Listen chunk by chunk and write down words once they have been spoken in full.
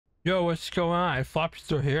Yo, what's going on?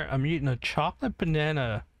 FloppySword here. I'm eating a chocolate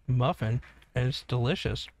banana muffin, and it's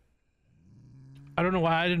delicious. I don't know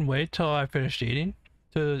why I didn't wait till I finished eating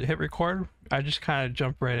to hit record. I just kind of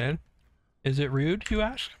jumped right in. Is it rude, you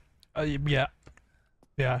ask? Yeah.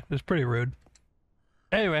 Yeah, it's pretty rude.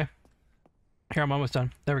 Anyway, here, I'm almost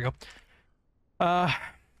done. There we go. Uh,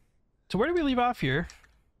 so where do we leave off here?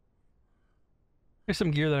 Here's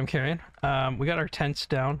some gear that I'm carrying. We got our tents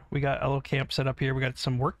down. We got a little camp set up here. We got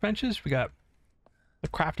some workbenches. We got the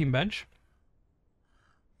crafting bench.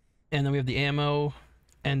 And then we have the ammo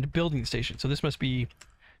and building station. So this must be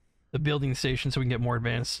the building station so we can get more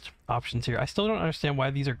advanced options here. I still don't understand why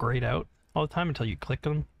these are grayed out all the time until you click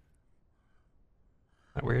them.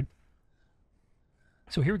 That weird.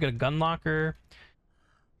 So here we got a gun locker,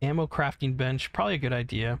 ammo crafting bench, probably a good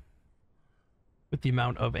idea with the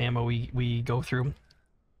amount of ammo we go through.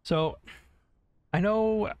 So I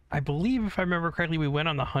believe if I remember correctly, we went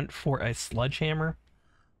on the hunt for a sledgehammer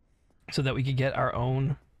so that we could get our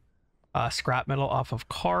own scrap metal off of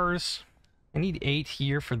cars. I need 8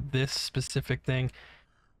 here for this specific thing,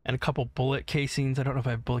 and a couple bullet casings. I don't know if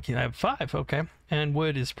I have bullet casings. I have 5. Okay, and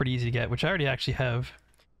wood is pretty easy to get, which I already actually have.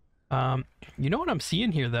 You know what I'm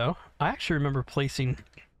seeing here though? I actually remember placing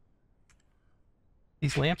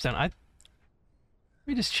these lamps down. Let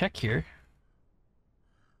me just check here.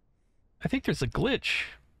 I think there's a glitch.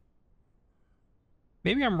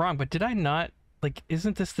 Maybe I'm wrong, but did I not, like,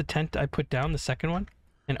 isn't this the tent I put down, the second one?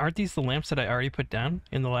 And aren't these the lamps that I already put down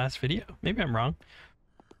in the last video? Maybe I'm wrong.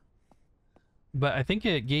 But I think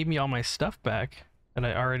it gave me all my stuff back that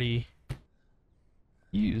I already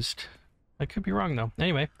used. I could be wrong though.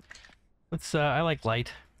 Anyway, let's, I like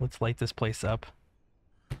light. Let's light this place up.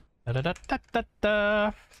 Da da da da da da.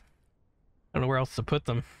 I don't know where else to put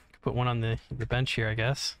them. Could put one on the bench here, I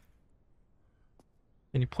guess.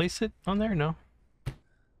 Can you place it on there? No.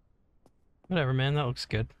 Whatever, man. That looks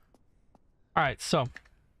good. Alright, so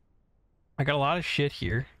I got a lot of shit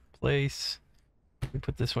here. Place. Let me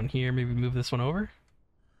put this one here. Maybe move this one over.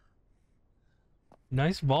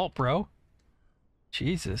 Nice vault, bro.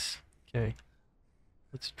 Jesus. Okay.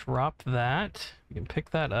 Let's drop that. We can pick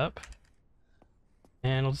that up.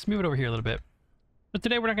 And I'll just move it over here a little bit. But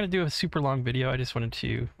today we're not going to do a super long video. I just wanted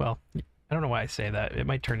to, well, I don't know why I say that. It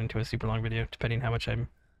might turn into a super long video, depending on how much I'm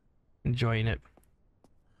enjoying it.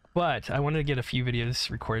 But I wanted to get a few videos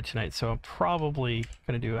recorded tonight, so I'm probably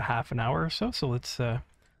going to do a half an hour or so. So let's go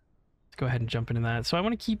ahead and jump into that. So I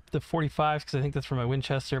want to keep the 45 because I think that's for my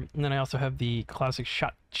Winchester. And then I also have the classic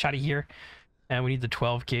shotty here. And we need the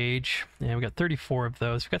 12 gauge. And we got 34 of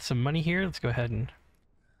those. We've got some money here. Let's go ahead and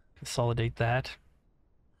consolidate that.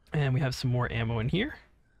 And we have some more ammo in here.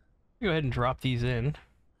 Go ahead and drop these in.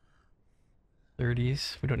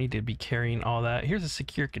 30s. We don't need to be carrying all that. Here's a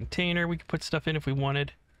secure container. We can put stuff in if we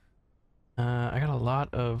wanted. I got a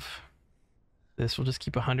lot of this. We'll just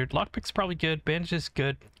keep 100. Lockpick's probably good. Bandages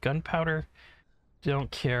good. Gunpowder.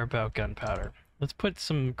 Don't care about gunpowder. Let's put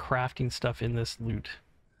some crafting stuff in this loot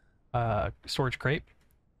storage crate.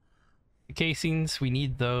 The casings, we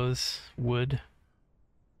need those. Wood.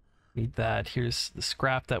 Need that. Here's the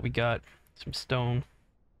scrap that we got. Some stone.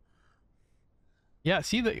 Yeah,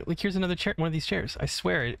 see, like, here's another chair, one of these chairs. I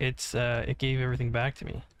swear it gave everything back to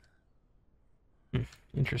me.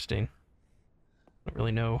 Interesting. Don't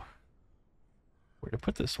really know where to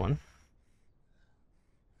put this one.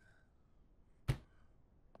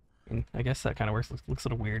 I guess that kind of works. Looks a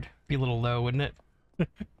little weird. Be a little low, wouldn't it?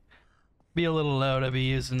 Be a little low to be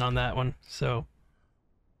using on that one. So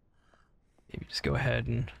maybe just go ahead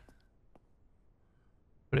and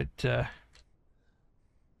put it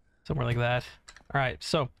somewhere like that. All right,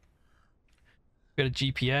 so we got a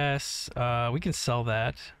GPS. We can sell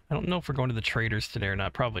that. I don't know if we're going to the traders today or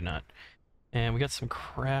not. Probably not. And we got some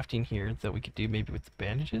crafting here that we could do maybe with the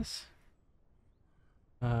bandages.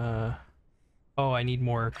 Oh, I need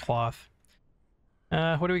more cloth.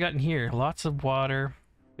 What do we got in here? Lots of water.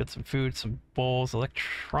 Got some food, some bowls,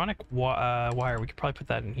 electronic wire. We could probably put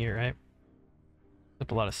that in here, right?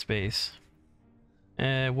 Up a lot of space.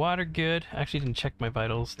 Water good. Actually didn't check my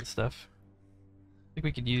vitals and stuff. I think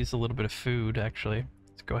we could use a little bit of food, actually.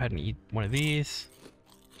 Let's go ahead and eat one of these.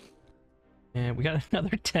 And we got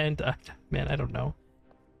another tent. Man, I don't know.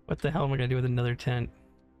 What the hell am I going to do with another tent?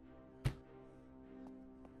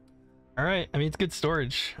 Alright, I mean, it's good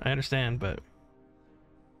storage. I understand, but...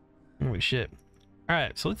 holy shit.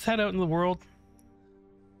 Alright, so let's head out into the world.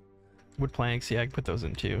 Wood planks. Yeah, I can put those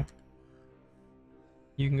in, too.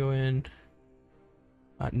 You can go in.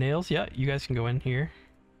 Nails. Yeah, you guys can go in here.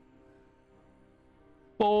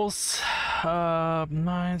 Bowls.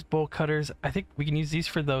 Mines, bowl cutters. I think we can use these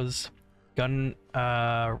for those gun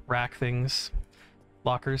rack things,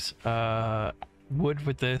 lockers. Wood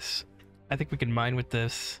with this. I think we can mine with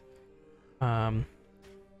this. We have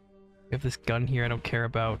this gun here I don't care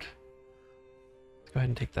about. Let's go ahead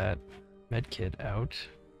and take that med kit out.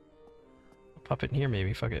 I'll pop it in here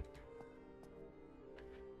maybe, fuck it.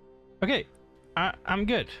 Okay, I'm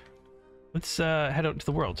good. Let's head out into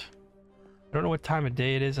the world. I don't know what time of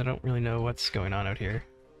day it is. I don't really know what's going on out here.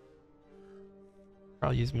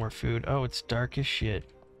 Probably use more food. Oh, it's dark as shit.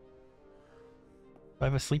 Do I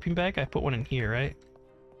have a sleeping bag? I put one in here, right?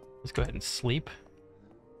 Let's go ahead and sleep.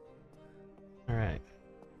 Alright.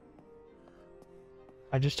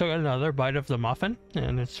 I just took another bite of the muffin,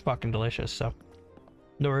 and it's fucking delicious, so...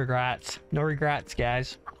 No regrets. No regrets,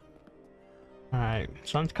 guys. Alright,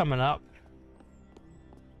 sun's coming up.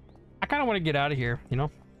 I kind of want to get out of here, you know?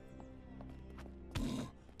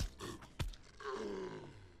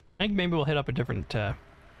 I think maybe we'll hit up a different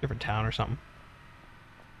town or something.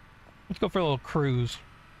 Let's go for a little cruise.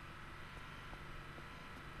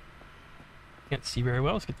 Can't see very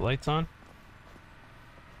well. Let's get the lights on.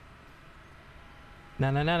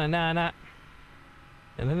 Na na na na na na.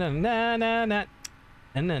 Na na na na na.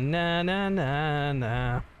 Na na na na na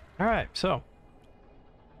na. All right, so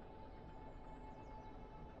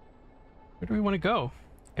where do we want to go?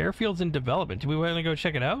 Airfield's in development. Do we want to go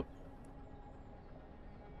check it out?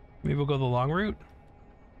 Maybe we'll go the long route.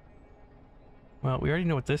 Well, we already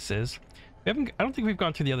know what this is. We haven't. I don't think we've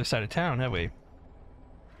gone through the other side of town, have we?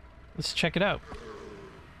 Let's check it out.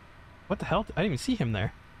 What the hell? I didn't even see him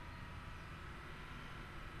there.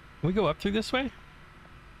 Can we go up through this way?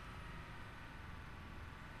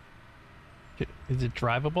 Is it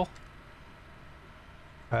drivable?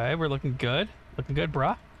 Alright, we're looking good. Looking good,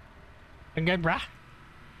 brah. Looking good, brah.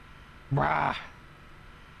 Brah.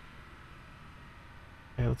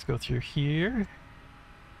 Okay, let's go through here.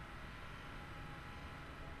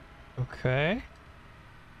 Okay.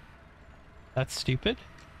 That's stupid.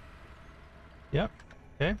 Yep.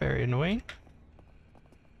 Okay, very annoying.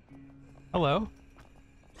 Hello.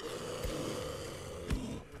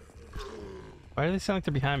 Why do they sound like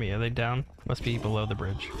they're behind me? Are they down? Must be below the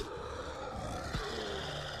bridge.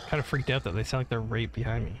 Kind of freaked out that they sound like they're right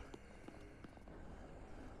behind me.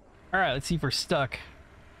 Alright, let's see if we're stuck.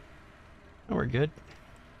 Oh, we're good.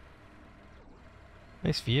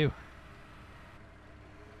 Nice view.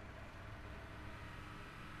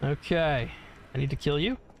 Okay. I need to kill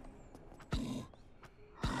you.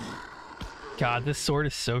 God, this sword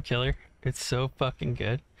is so killer. It's so fucking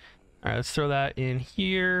good. Alright, let's throw that in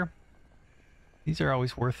here. These are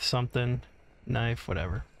always worth something. Knife,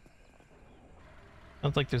 whatever.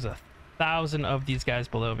 Sounds like there's 1,000 of these guys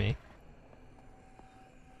below me.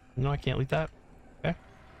 No, I can't leave that. Okay.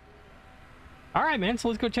 Alright, man, so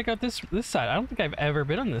let's go check out this side. I don't think I've ever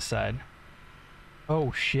been on this side.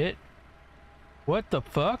 Oh, shit. What the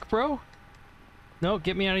fuck, bro? No,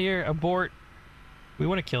 get me out of here. Abort. We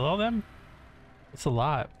want to kill all them? It's a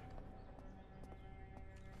lot.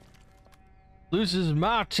 This is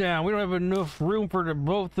my town. We don't have enough room for the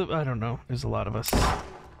both of... I don't know. There's a lot of us.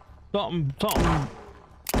 Something.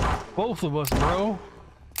 Both of us, bro.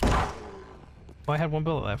 Oh, I had one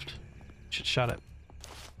bullet left. Should shot it.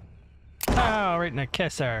 Pow, right in the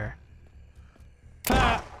kisser.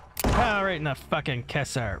 Pow, pow, right in the fucking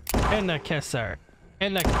kisser. In the kisser.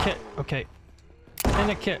 In the kit. Okay. In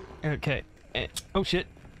the kit. Okay. Oh shit.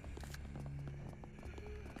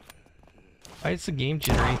 Why is the game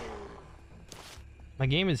jittery? My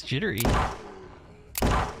game is jittery.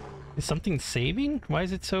 Is something saving? Why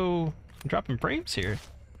is it so... I'm dropping frames here.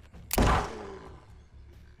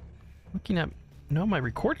 Looking at... No, my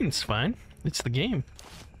recording's fine. It's the game.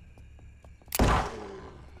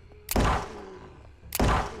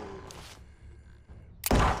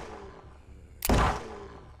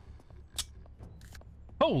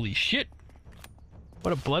 Holy shit!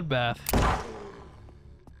 What a bloodbath.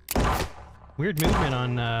 Weird movement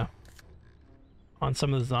on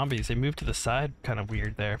some of the zombies. They moved to the side, kind of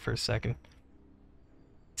weird there for a second.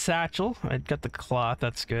 Satchel. I got the cloth,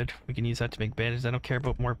 that's good. We can use that to make bandages. I don't care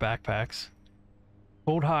about more backpacks.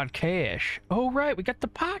 Cold hard cash. Oh right, we got the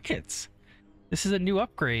pockets. This is a new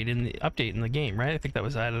upgrade in the update in the game, right? I think that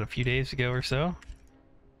was added a few days ago or so.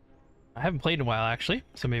 I haven't played in a while actually,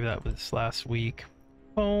 so maybe that was last week.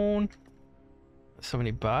 Phone. So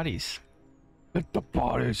many bodies. Hit the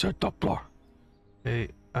bodies, hit the floor. Okay,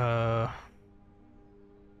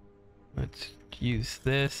 let's use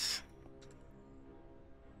this.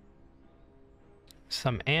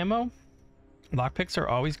 Some ammo. Lockpicks are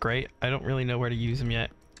always great. I don't really know where to use them yet.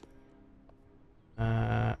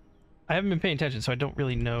 I haven't been paying attention, so I don't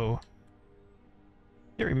really know.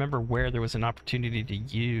 can't remember where there was an opportunity to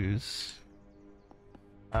use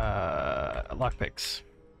lockpicks.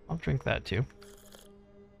 I'll drink that too.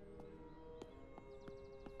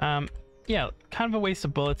 Yeah, kind of a waste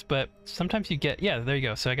of bullets, but sometimes you get, yeah, there you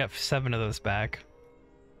go. So I got 7 of those back.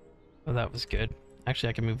 Oh, that was good. Actually,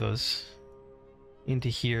 I can move those into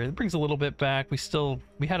here. It brings a little bit back. We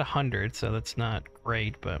had 100, so that's not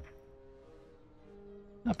great, but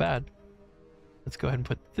not bad. Let's go ahead and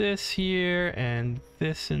put this here and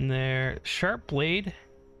this in there. Sharp blade.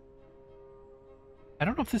 I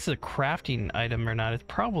don't know if this is a crafting item or not. It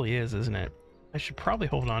probably is, isn't it? I should probably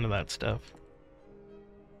hold on to that stuff.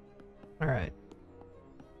 All right.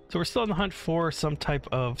 So we're still on the hunt for some type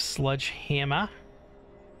of sledgehammer.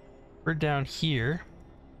 We're down here.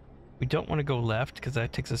 We don't want to go left because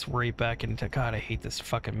that takes us right back into... God, I hate this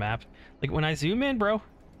fucking map. Like, when I zoom in, bro,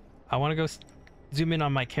 I want to go zoom in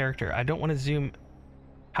on my character. I don't want to zoom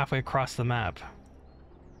halfway across the map.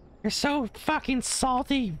 You're so fucking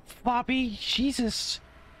salty, Floppy. Jesus.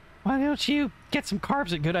 Why don't you get some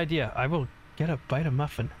carbs? A good idea. I will get a bite of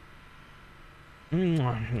muffin.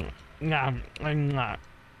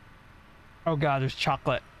 Oh god, there's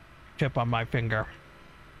chocolate chip on my finger.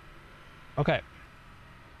 Okay.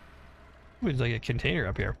 There's like a container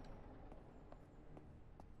up here.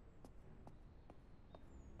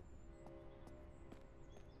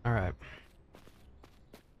 All right.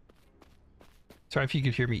 Sorry if you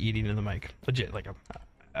could hear me eating in the mic. Legit, like,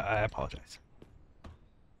 I apologize.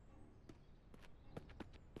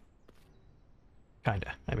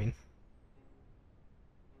 Kinda. I mean,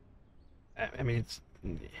 it's...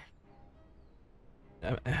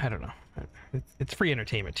 I don't know. It's free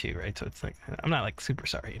entertainment too, right? So it's like, I'm not like super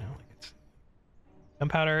sorry, you know? Like, it's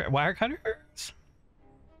gunpowder, wire cutters.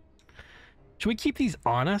 Should we keep these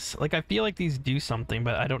on us? Like, I feel like these do something,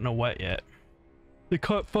 but I don't know what yet. They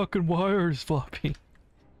cut fucking wires, Floppy.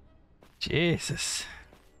 Jesus.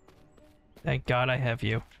 Thank God I have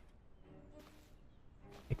you.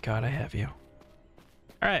 Thank God I have you.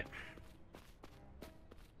 Alright.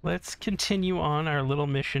 Let's continue on our little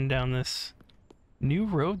mission down this new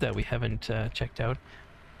road that we haven't checked out.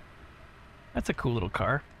 That's a cool little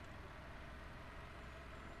car.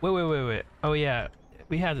 Wait. Oh yeah,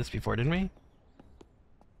 we had this before, didn't we?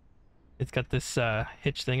 It's got this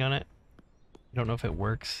hitch thing on it. I don't know if it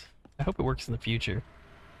works. I hope it works in the future.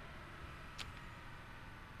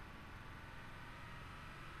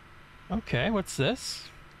 Okay, what's this?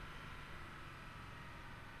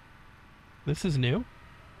 This is new.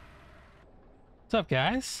 What's up,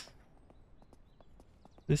 guys?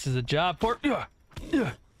 This is a job for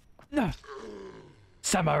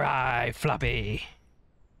Samurai Floppy.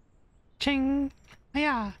 Ching.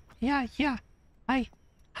 Yeah. Hi.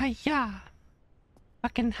 Yeah.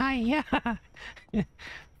 Fucking hi. Yeah.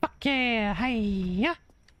 Fuck yeah. Hi. Yeah.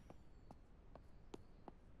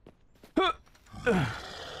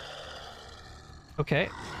 Okay.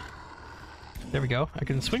 There we go. I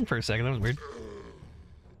couldn't swing for a second. That was weird.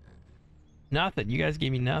 Nothing. You guys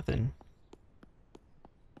gave me nothing.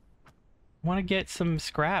 I want to get some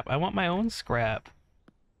scrap. I want my own scrap.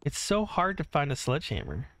 It's so hard to find a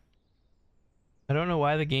sledgehammer. I don't know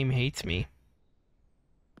why the game hates me.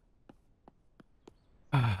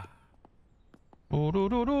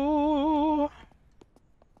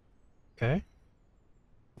 Okay.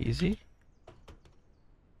 Easy.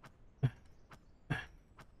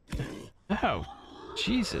 Oh,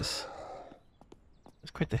 Jesus.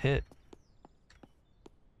 That's quite the hit.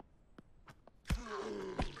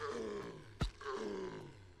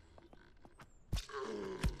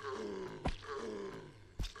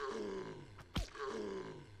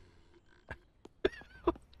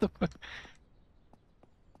 What the fuck?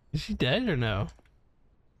 Is she dead or no?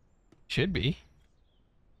 Should be.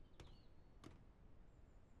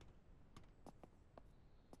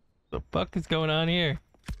 The fuck is going on here?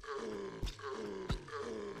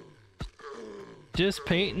 Just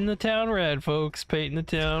painting the town red, folks. Painting the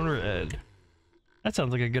town red. That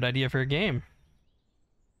sounds like a good idea for a game.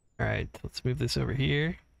 Alright, let's move this over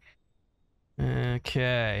here.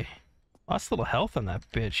 Okay. Lost a little health on that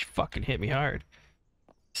bitch. Fucking hit me hard.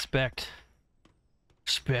 Respect.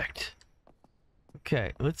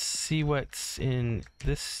 Okay, let's see what's in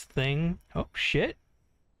this thing. Oh, shit.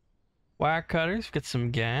 Wire cutters. Got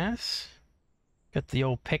some gas. Got the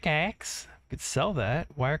old pickaxe. Could sell that.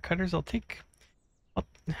 Wire cutters, I'll take...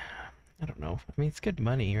 I don't know. I mean, it's good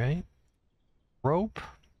money, right? Rope.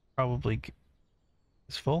 Probably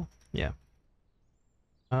is full. Yeah.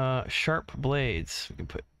 Sharp blades. We can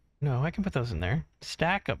put... No, I can put those in there.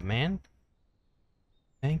 Stack up, man.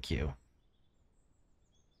 Thank you.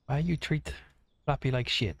 Why you treat Floppy like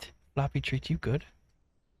shit? Floppy treat you good?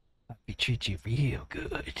 Floppy treat you real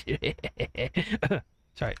good.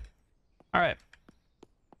 Sorry. All right.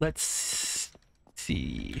 Let's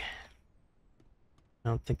see. I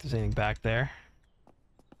don't think there's anything back there.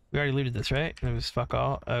 We already looted this, right? It was fuck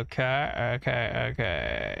all. Okay.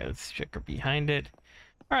 Let's check behind it.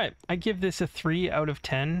 All right. I give this a 3 out of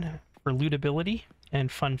 10 for lootability and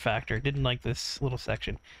fun factor. Didn't like this little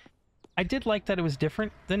section. I did like that it was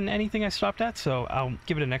different than anything I stopped at, so I'll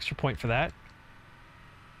give it an extra point for that.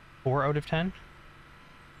 4 out of 10.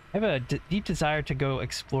 I have a deep desire to go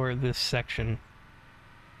explore this section.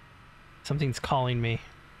 Something's calling me.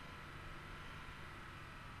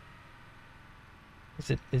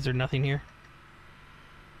 Is there nothing here?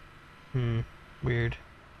 Weird.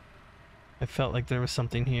 I felt like there was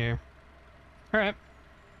something here. Alright.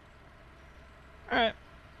 Alright.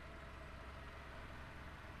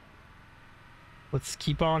 Let's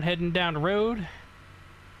keep on heading down the road.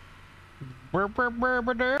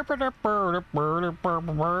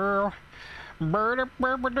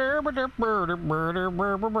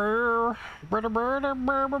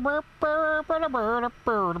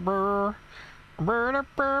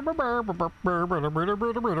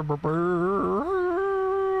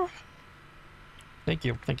 Thank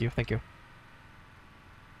you.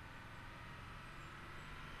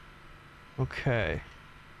 Okay.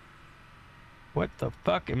 What the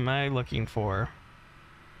fuck am I looking for?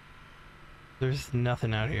 There's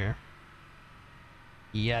nothing out here.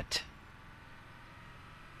 Yet.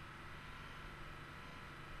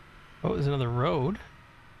 Oh, there's another road.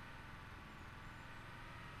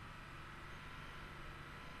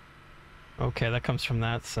 Okay, that comes from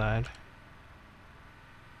that side.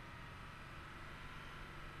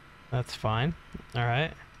 That's fine.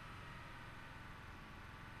 Alright.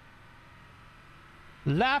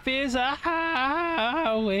 Life is a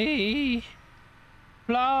highway.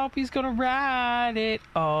 Floppy's gonna ride it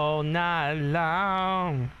all night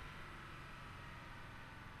long.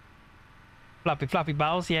 Floppy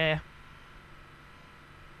balls, yeah.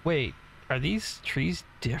 Wait, are these trees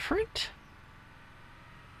different?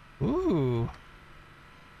 Ooh.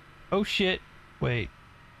 Oh shit. Wait.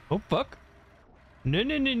 Oh fuck. No.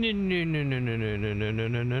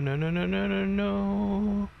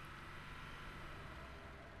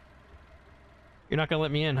 You're not gonna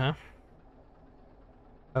let me in, huh?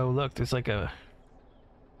 Oh look, there's like a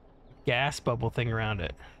gas bubble thing around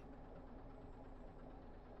it.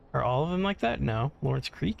 Are all of them like that? No, Lawrence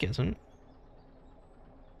Creek isn't.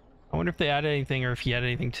 I wonder if they added anything or if he added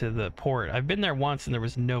anything to the port. I've been there once and there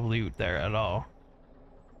was no loot there at all.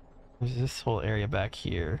 There's this whole area back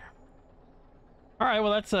here. Alright,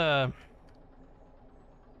 well that's some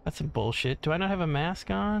bullshit. Do I not have a mask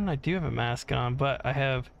on? I do have a mask on, but I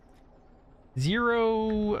have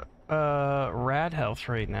 0 rad health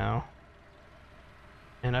right now.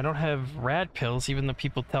 And I don't have rad pills, even though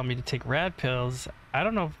people tell me to take rad pills. I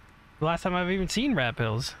don't know the last time I've even seen rad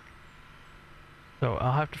pills. So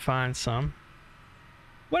I'll have to find some.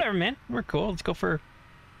 Whatever, man. We're cool. Let's go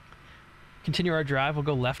continue our drive. We'll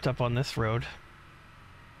go left up on this road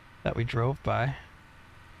that we drove by.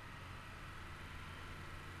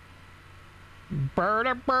 I'm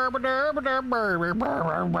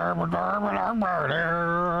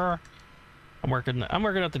working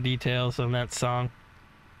out the details on that song.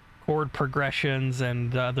 Chord progressions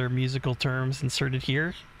and other musical terms inserted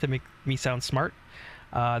here to make me sound smart.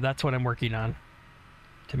 That's what I'm working on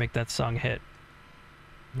to make that song hit.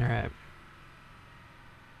 Alright.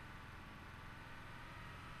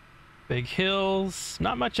 Big hills.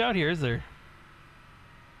 Not much out here, is there?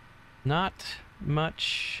 Not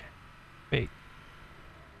much. Wait.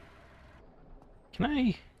 Can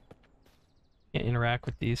I... Can't interact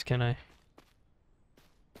with these, can I?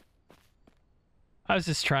 I was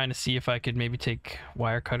just trying to see if I could maybe take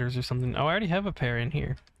wire cutters or something. Oh, I already have a pair in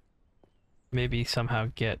here. Maybe somehow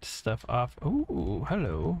get stuff off. Ooh,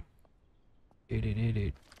 hello. Right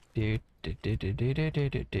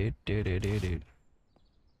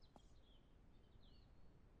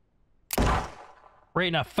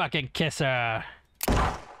in a fucking kisser.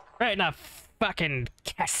 Right in a fucking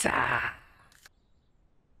kisser.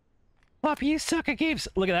 Floppy, you suck at games.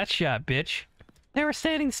 Look at that shot, bitch. They were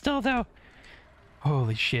standing still, though.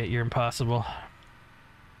 Holy shit, you're impossible.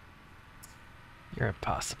 You're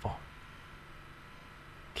impossible.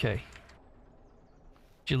 Okay.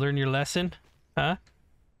 Did you learn your lesson? Huh?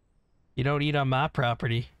 You don't eat on my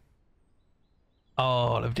property.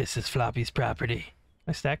 All of this is Floppy's property.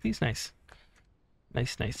 I stack these? Nice.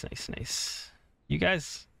 Nice. You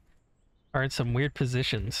guys are in some weird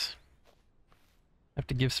positions. I have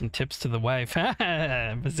to give some tips to the wife.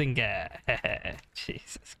 Bazinga.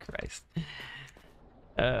 Jesus Christ.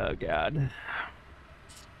 Oh god.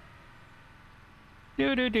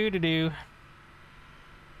 Do do do do do.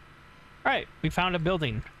 Alright, we found a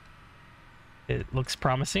building. It looks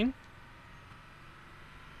promising.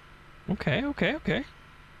 Okay, okay, okay.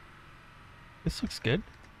 This looks good.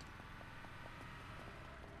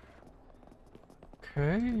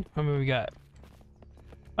 Okay, how many we got?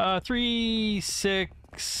 3,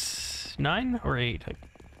 6, 9 or 8?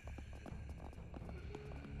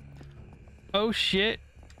 Oh shit.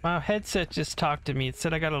 My headset just talked to me. It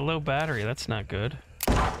said I got a low battery. That's not good.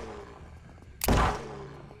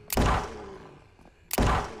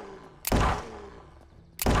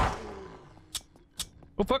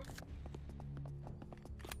 Oh fuck.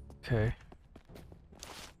 Okay.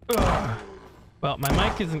 Ugh. Well, my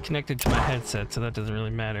mic isn't connected to my headset, so that doesn't really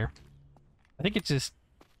matter. I think it just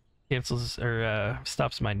cancels or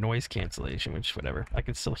stops my noise cancellation, which whatever. I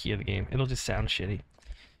can still hear the game. It'll just sound shitty.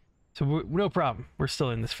 So no problem. We're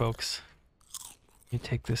still in this, folks. Let me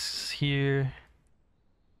take this here.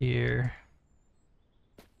 Here.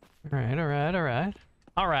 Alright, alright, alright.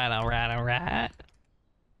 Alright, alright, alright.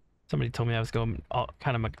 Somebody told me I was going all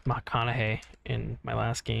kind of McConaughey in my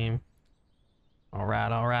last game.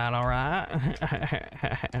 Alright, alright, alright.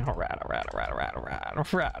 Alright, alright, alright, alright, alright.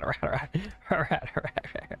 Alright, alright, alright. Alright,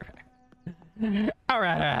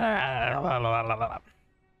 alright, alright.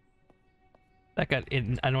 That got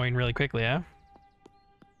annoying really quickly, huh?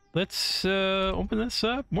 Let's open this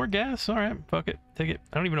up. More gas. Alright, fuck it. Take it.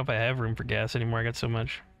 I don't even know if I have room for gas anymore. I got so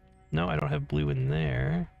much. No, I don't have blue in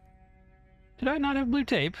there. Did I not have blue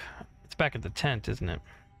tape? It's back at the tent, isn't it?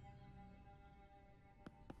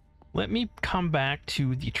 Let me come back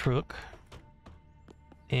to the truck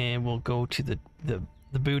and we'll go to the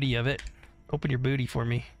booty of it. Open your booty for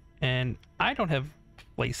me. And I don't have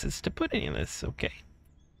places to put any of this, okay?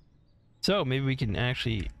 So maybe we can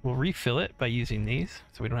we'll refill it by using these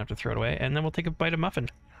so we don't have to throw it away. And then we'll take a bite of muffin.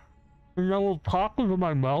 And then we'll talk with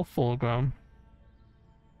my mouth full again.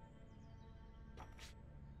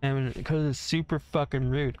 And because it's super fucking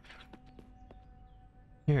rude.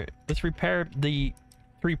 Here, let's repair the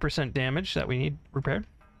 3% damage that we need repaired.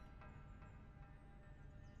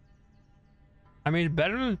 I mean,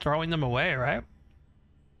 better than throwing them away, right?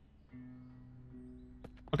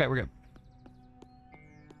 Okay, we're good.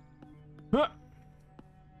 Huh.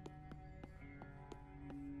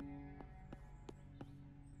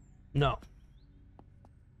 No.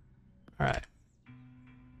 All right.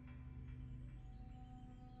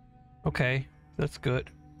 Okay, that's good.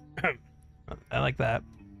 I like that.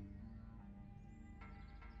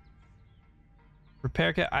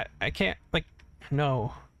 Repair kit. I can't, like,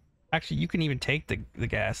 no. Actually, you can even take the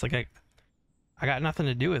gas. Like, I got nothing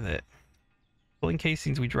to do with it. Pulling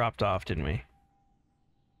casings we dropped off, didn't we?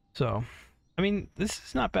 So, I mean, this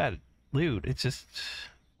is not bad loot. It's just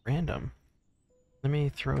random. Let me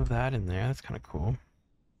throw that in there. That's kind of cool.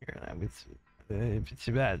 Here, it's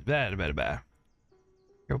bad.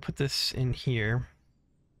 Here, we'll put this in here.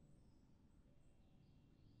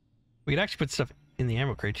 We could actually put stuff in the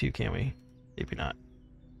ammo crate too, can't we? Maybe not.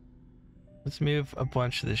 Let's move a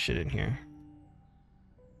bunch of this shit in here.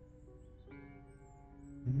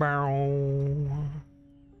 Bow.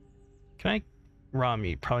 Can I raw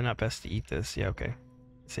meat? Probably not best to eat this. Yeah, okay.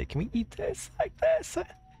 Say, can we eat this like this?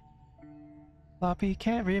 Floppy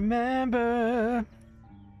can't remember.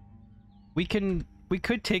 We could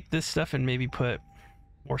take this stuff and maybe put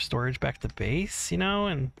more storage back to base, you know,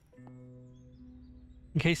 and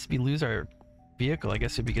in case we lose our vehicle, I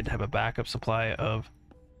guess it'd be good to have a backup supply of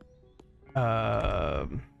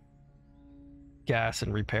gas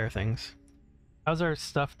and repair things. How's our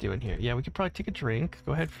stuff doing here? Yeah, we could probably take a drink.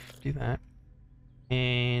 Go ahead, do that.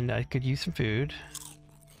 And I could use some food.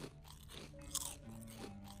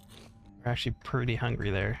 We're actually pretty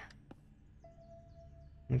hungry there.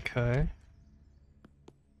 Okay.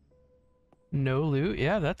 No loot.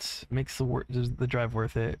 Yeah, that's makes the drive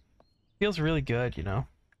worth it. Feels really good, you know.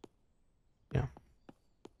 Yeah.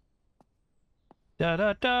 Da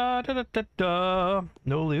da da da da da da.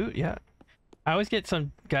 No loot. Yeah. I always get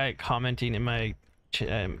some guy commenting in my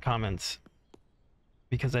comments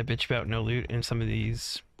because I bitch about no loot in some of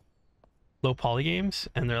these low poly games,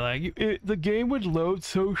 and they're like, the game would load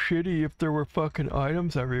so shitty if there were fucking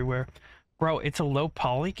items everywhere. Bro, it's a low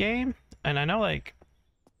poly game, and I know like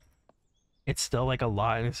it's still like a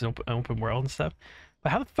lot and it's an open world and stuff,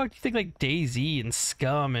 but how the fuck do you think like DayZ and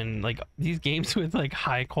Scum and like these games with like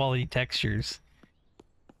high quality textures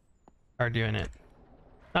are doing it?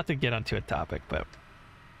 Not to get onto a topic, but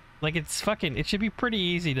like it's fucking, it should be pretty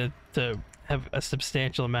easy to have a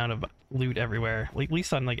substantial amount of loot everywhere, like at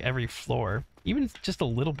least on like every floor, even just a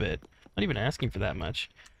little bit. Not even asking for that much.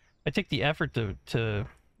 I take the effort to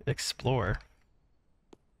explore.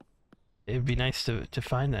 It'd be nice to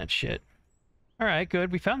find that shit. Alright,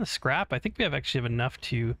 good. We found the scrap. I think we actually have enough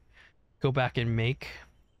to go back and make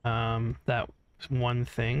that one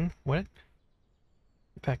thing. What?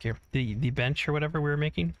 Back here. The bench or whatever we were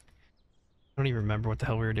making. I don't even remember what the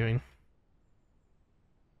hell we were doing.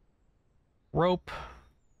 Rope.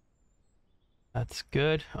 That's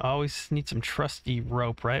good. Always need some trusty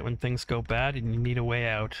rope, right? When things go bad and you need a way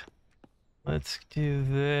out. Let's do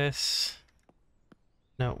this.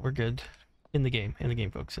 No, we're good. In the game,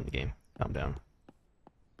 folks, in the game. Calm down.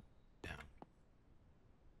 Down.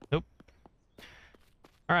 Nope.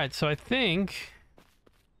 Alright, so I think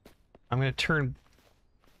I'm gonna turn...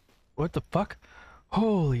 What the fuck?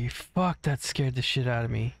 Holy fuck, that scared the shit out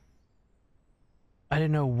of me. I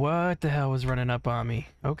didn't know what the hell was running up on me.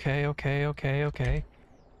 Okay.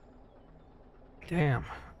 Damn.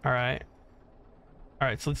 Alright.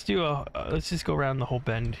 Alright, so let's do a... let's just go around the whole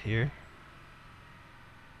bend here.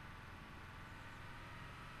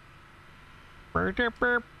 Probably take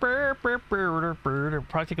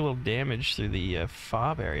a little damage through the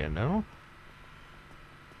fob area, no?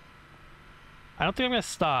 I don't think I'm gonna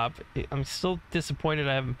stop. I'm still disappointed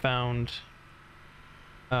I haven't found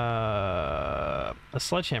a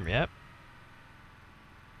sledgehammer yet.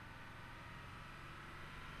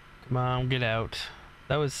 Come on, get out.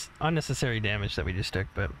 That was unnecessary damage that we just took,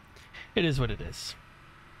 but it is what it is.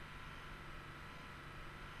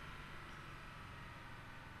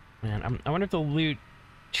 Man, I wonder if the loot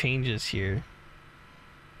changes here.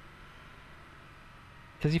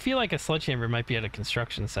 Because you feel like a sledgehammer might be at a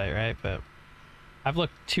construction site, right? But I've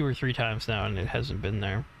looked 2 or 3 times now and it hasn't been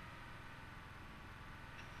there.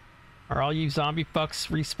 Are all you zombie fucks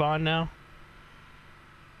respawn now?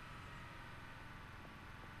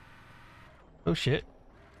 Oh shit.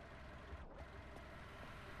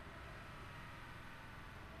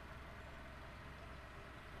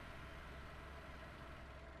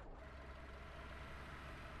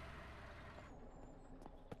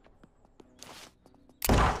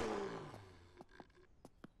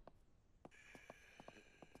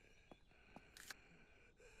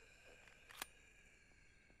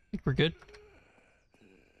 I think we're good.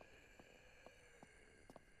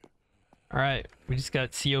 Alright, we just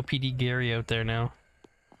got COPD Gary out there now.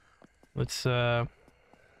 Let's grab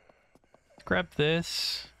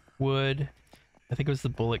this wood. I think it was the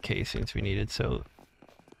bullet casings we needed, so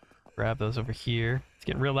grab those over here. It's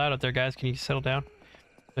getting real loud out there, guys. Can you settle down?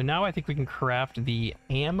 So now I think we can craft the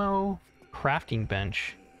ammo crafting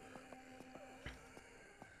bench.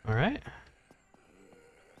 Alright.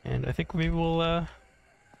 And I think we will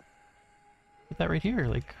put that right here.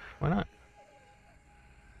 Like, why not?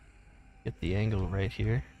 Get the angle right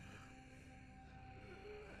here.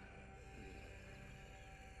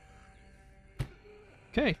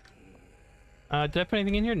 Okay. Did I put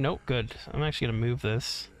anything in here? Nope, good. I'm actually gonna move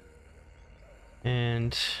this.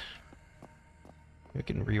 And we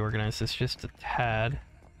can reorganize this just a tad.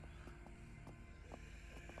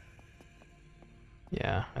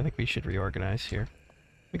 Yeah, I think we should reorganize here.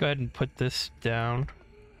 Let me go ahead and put this down.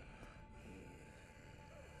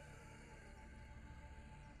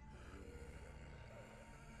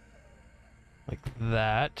 Like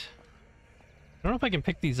that. I don't know if I can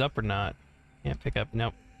pick these up or not. Can't pick up.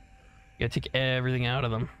 Nope. You gotta take everything out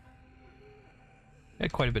of them.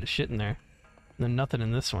 Got quite a bit of shit in there. And then nothing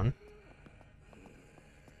in this one.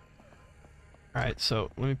 Alright, so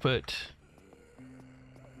let me put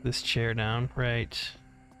this chair down. Right.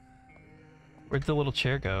 Where'd the little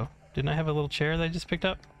chair go? Didn't I have a little chair that I just picked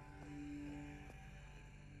up?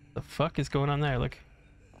 The fuck is going on there? Look.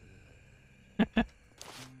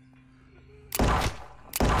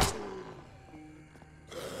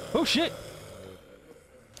 Oh shit!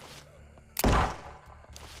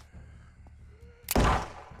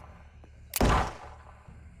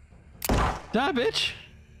 Die, bitch!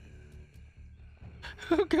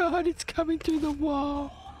 Oh god, it's coming through the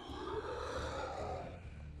wall.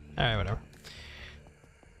 Alright, whatever.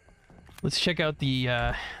 Let's check out the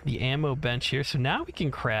ammo bench here. So now we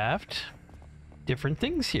can craft different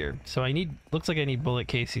things here. So I need, looks like I need bullet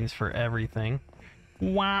casings for everything.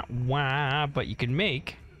 Wah wah, but you can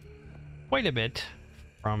make quite a bit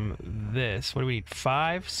from this. What do we need?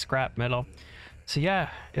 5 scrap metal. So yeah,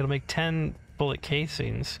 it'll make 10 bullet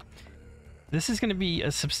casings. This is going to be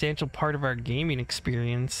a substantial part of our gaming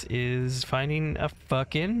experience, is finding a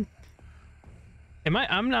fucking...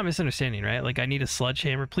 I'm not misunderstanding, right? Like, I need a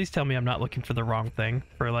sledgehammer. Please tell me I'm not looking for the wrong thing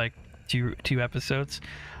for, like, two episodes.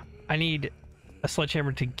 I need a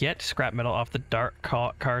sledgehammer to get scrap metal off the dark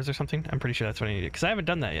cars or something. I'm pretty sure that's what I needed, because I haven't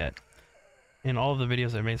done that yet. In all of the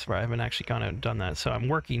videos I've made so far, I haven't actually kind of done that. So I'm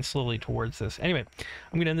working slowly towards this. Anyway,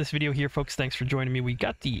 I'm going to end this video here, folks. Thanks for joining me. We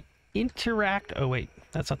got the interact... Oh, wait.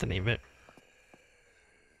 That's not the name of it.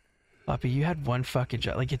 Floppy, you had one fucking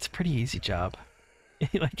job. Like, it's a pretty easy job.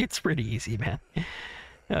 Like, it's pretty easy, man.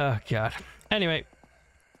 Oh, God. Anyway,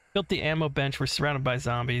 built the ammo bench. We're surrounded by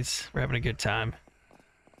zombies. We're having a good time.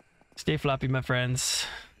 Stay floppy, my friends.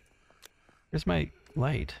 Where's my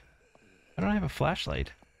light? Why don't I have a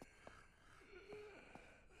flashlight?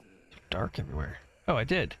 Dark everywhere. Oh, I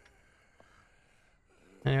did.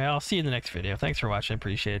 Anyway, I'll see you in the next video. Thanks for watching. I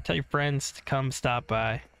appreciate it. Tell your friends to come stop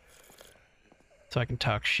by so I can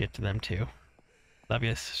talk shit to them too. Love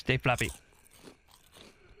you. Stay floppy.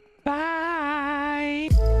 Bye.